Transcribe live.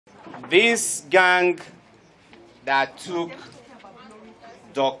This gang that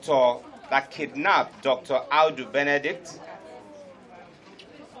kidnapped Dr. Audu Benedict,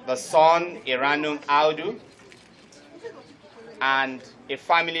 the son Iranum Audu, and a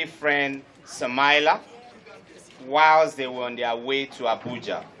family friend Samaila, whilst they were on their way to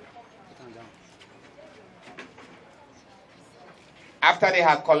Abuja. After they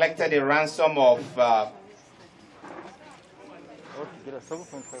had collected a ransom of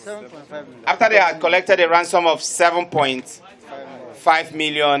 7.5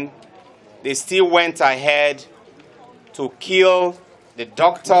 million, they still went ahead to kill the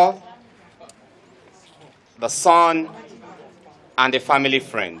doctor, the son, and the family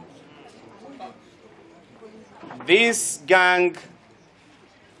friend. This gang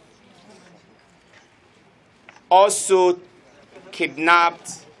also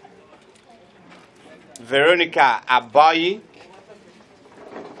kidnapped Veronica Abayi,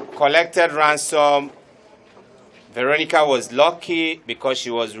 collected ransom. Veronica was lucky because she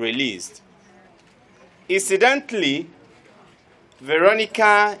was released. Incidentally,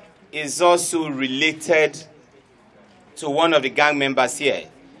 Veronica is also related to one of the gang members here,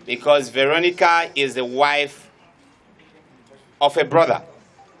 because Veronica is the wife of a brother.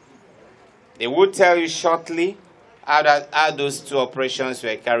 They will tell you shortly how those two operations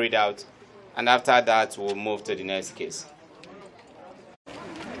were carried out, and after that we'll move to the next case.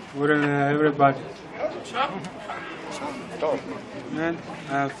 Good evening, everybody. Man,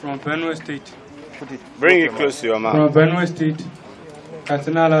 from Benue State. Bring it close to your mouth. From Benue State,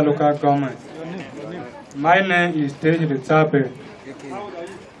 Katinala local government. My name is Tej Tabe.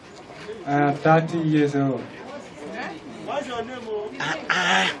 I am 30 years old. What's your name?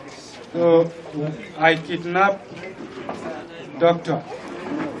 So I kidnapped doctor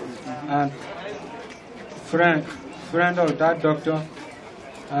and friend of that doctor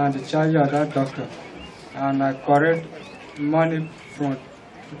and the child of that doctor, and I collect money from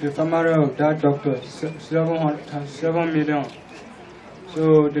the family of that doctor, 7 million.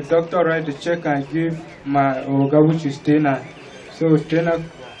 So the doctor write the check and give my Oga, which is Tena. So Tena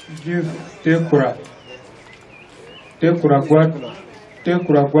give Tekura to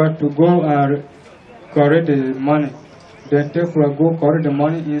go and collect the money. Then Tekura go collect the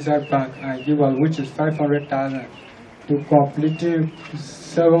money inside bank and give us, which is 500,000 to complete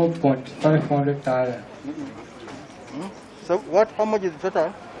 7.500,000. So what? How much is the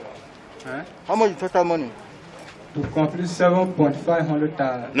total? Huh? How much is total money? To complete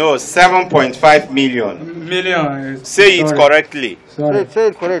 7.500,000. No, 7.5 million. Million. Say it correctly. Sorry. Say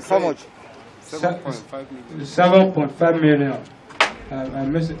it correct. How much? 7.5 million. I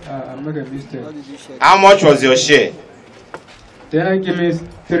make a mistake. How much was your share? Then I give me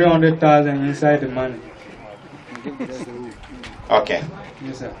 300,000 inside the money. Okay.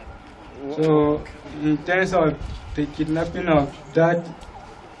 Yes, sir. So in terms of the kidnapping of that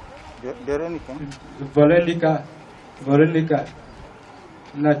Veronica,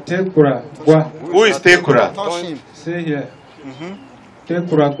 na Tekura. Who is Tekura? See here.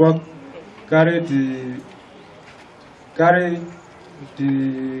 Tekura carry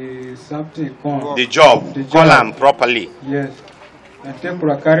the something come. The job. Call him properly. Yes. And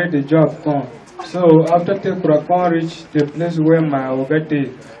Tekura carry the job come. So after Tekura come reach the place where my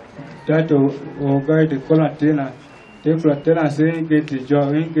Ogate, that Oga the Colantena, Tekura tell and say he get the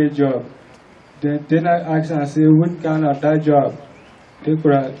job, he get job. Then I ask and say what kind of that job?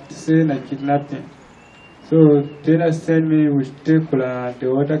 Tekura say na kidnapping. So then I send me with Tekura and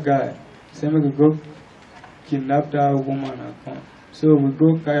the other guy. Say we go kidnap that woman and come. So we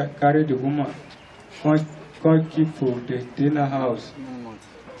go carry the woman, come keep for the dinner house.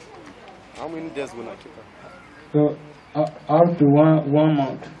 How many days gonna keep her? So up to one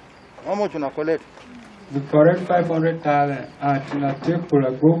month. How much you collect? We collect 500,000 and na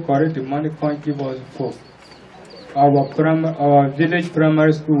Tekura go collect the money, can't give us for our village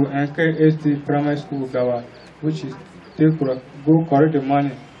primary school and KST primary school Gawa, which is Tekura go collect the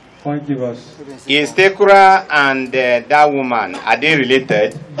money, can't give us. Is Tekura and that woman, are they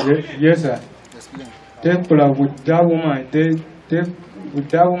related? Yes, sir. Tekura with that woman, with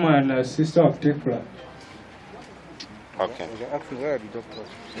that woman and sister of Tekura. Okay. Where are the doctors?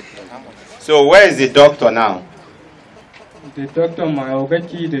 So where is the doctor now? The doctor, my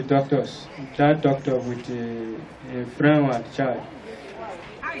Ogaki, the doctors, that doctor with a friend and child.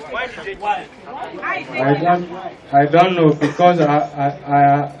 I don't know because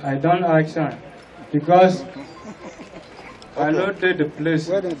I don't ask him because I know the place.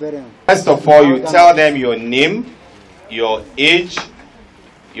 First of all, you tell them your name, your age,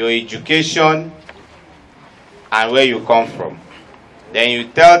 your education, and where you come from. Then you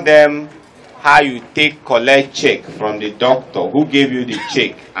tell them how you take collect check from the doctor who gave you the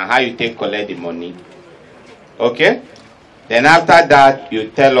check and how you take collect the money. Okay? Then after that, you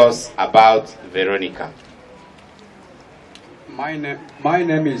tell us about Veronica. My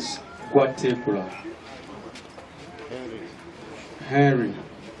name is Guatekula Henry.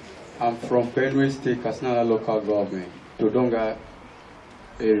 I'm from Benue State, Kasnala local government, Todonga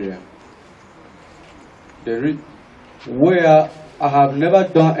area. Where I have never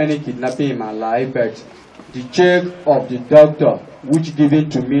done any kidnapping in my life, but the check of the doctor, which given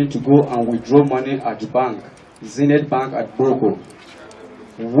to me to go and withdraw money at the bank, Zenith Bank at Boko,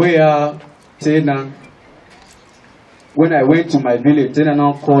 where Tena, when I went to my village, Tena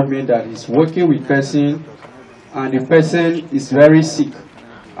now called me that he's working with person and the person is very sick.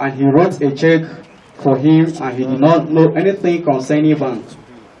 And he wrote a check for him and he did not know anything concerning bank.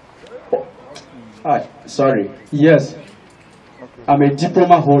 Sorry. Yes. I'm a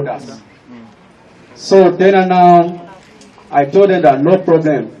diploma holder. So Tena now, I told them that no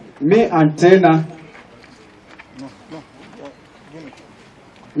problem. Me and Tena,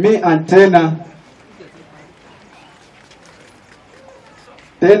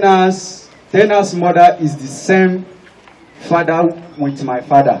 Tena's mother is the same father with my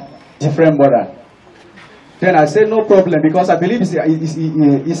father, different mother. Then I said no problem because I believe he's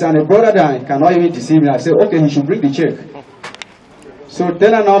a brother that cannot even deceive me. I said okay, he should bring the check. So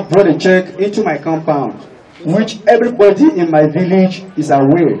then I now brought the check into my compound, which everybody in my village is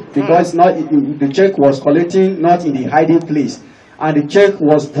aware because the check was collecting not in the hiding place, and the check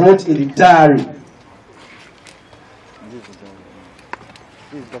was brought in the diary.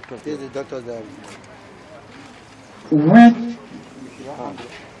 This is the doctor's diary.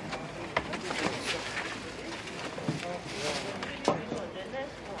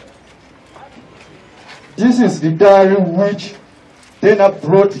 This is the diary which Tena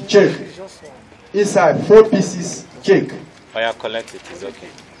brought the check inside 4 pieces check. Oh, yeah, collect it. It's okay.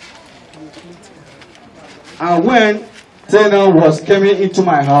 And when Tena was coming into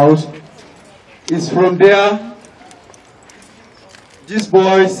my house, it's from there. This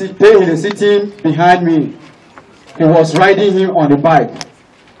boy sitting behind me. He was riding him on the bike.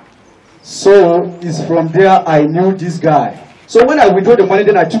 So it's from there I knew this guy. So when I withdrew the money,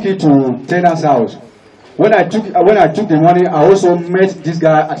 then I took it to Tena's house. When I took the money, I also met this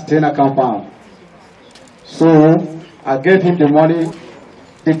guy at Tena compound. So I gave him the money.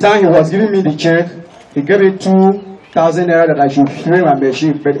 The time he was giving me the check, he gave me 2,000 naira that I should pay my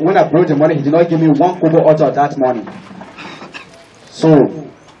machine. But when I brought the money, he did not give me 1 kobo out of that money. So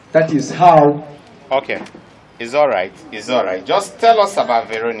that is how. Okay. It's all right. It's all right. Just tell us about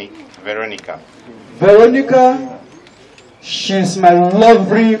Veronica. Veronica, she's my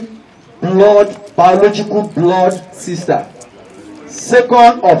lovely biological blood sister.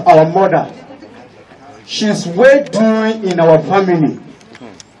 Second of our mother. She's well doing in our family.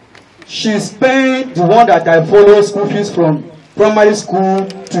 She's paying the one that I follow school fees from primary school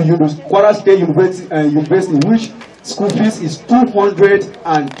to Kwara State University, which school fees is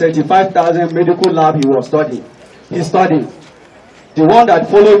 235,000 medical lab he was studying. He studied. The one that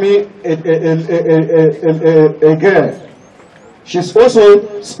followed me, a girl, she's also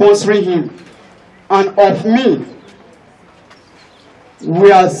sponsoring him. And of me,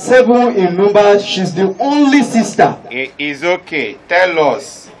 we are 7 in number. She's the only sister. It's okay. Tell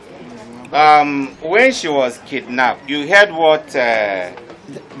us. When she was kidnapped, you heard what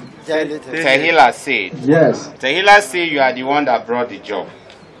Tehila said. Yes. Tehila said you are the one that brought the job.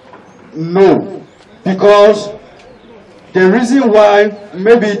 No. Because the reason why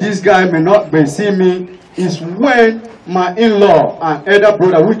maybe this guy may not be seeing me is when my in-law and elder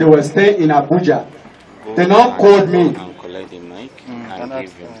brother, which they were staying in Abuja, they now called me. And collect the mic and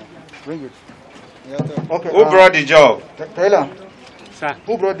give him. Bring it. Okay. Who brought the job? Taylor, Sir.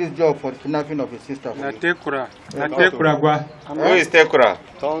 who brought this job for the kidnapping of his sister? Na Tekuragwa. Who is Tekura?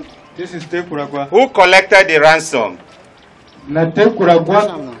 This is Tekuragwa. Who collected the ransom? Na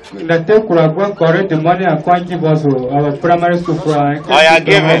Tekuragwa correct the money and can't give us our primary school for our. Oh, yeah,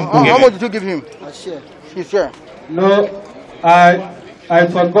 give him. How much did you give him? His share. No, I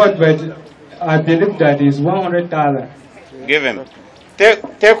forgot, but I believe that is 100,000. Give him.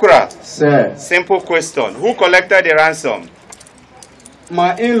 Tekura, Sir, simple question. Who collected the ransom?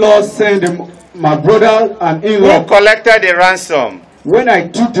 my in-law sent my brother and in-law. Who collected the ransom? When I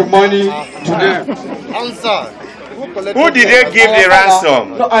took the money to them. Answer. Who did they give the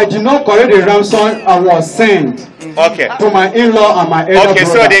ransom? No, I did not collect the ransom. I was sent Okay. to my in-law and my elder Okay,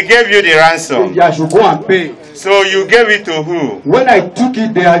 brother. so they gave you the ransom. I should go and pay. So you gave it to who? When I took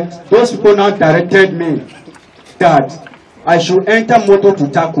it there, those people now directed me that I should enter motor to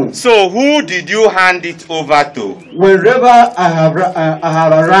tackle. So who did you hand it over to? Wherever I have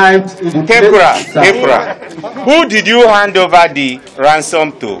arrived in the place, sir. Tekura, who did you hand over the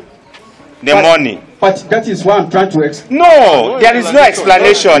ransom to? The money. But that is what I'm trying to explain. No, there is no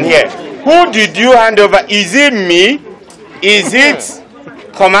explanation here. Who did you hand over? Is it me? Is it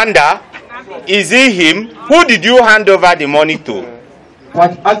Commander? Is it him? Who did you hand over the money to?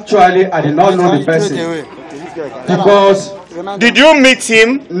 But actually, I did not know the person. Because... Did you meet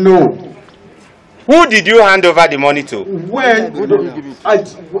him? No. Who did you hand over the money to? When...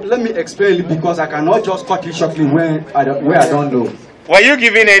 let me explain it because I cannot just cut it shortly where I don't know. Were you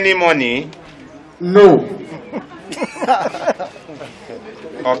given any money? No.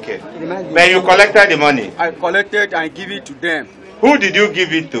 Okay. But you collected the money? I collected and give it to them. Who did you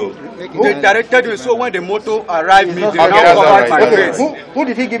give it to? They directed me, so when the motor arrived, they Okay, now that's all covered right. my face. Who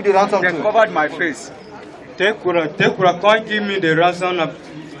did he give the ransom They to? covered my face. Tekura can't give me the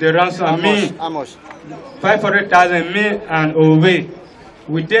ransom me. How much? 500,000 me and Ove.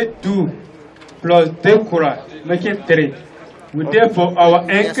 We did 2 plus Tekura, making 3. We did for our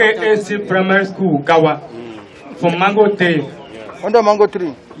NKAC primary school, Gawa, for Mango 3. Under Mango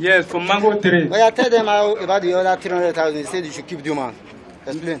 3. Yes, for Mango 3. Well, I tell them about the other 300,000. They said you should keep the man.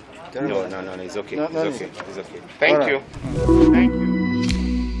 Explain. No, it's okay. No, It's okay. It's okay. All Thank right. you. Thank you.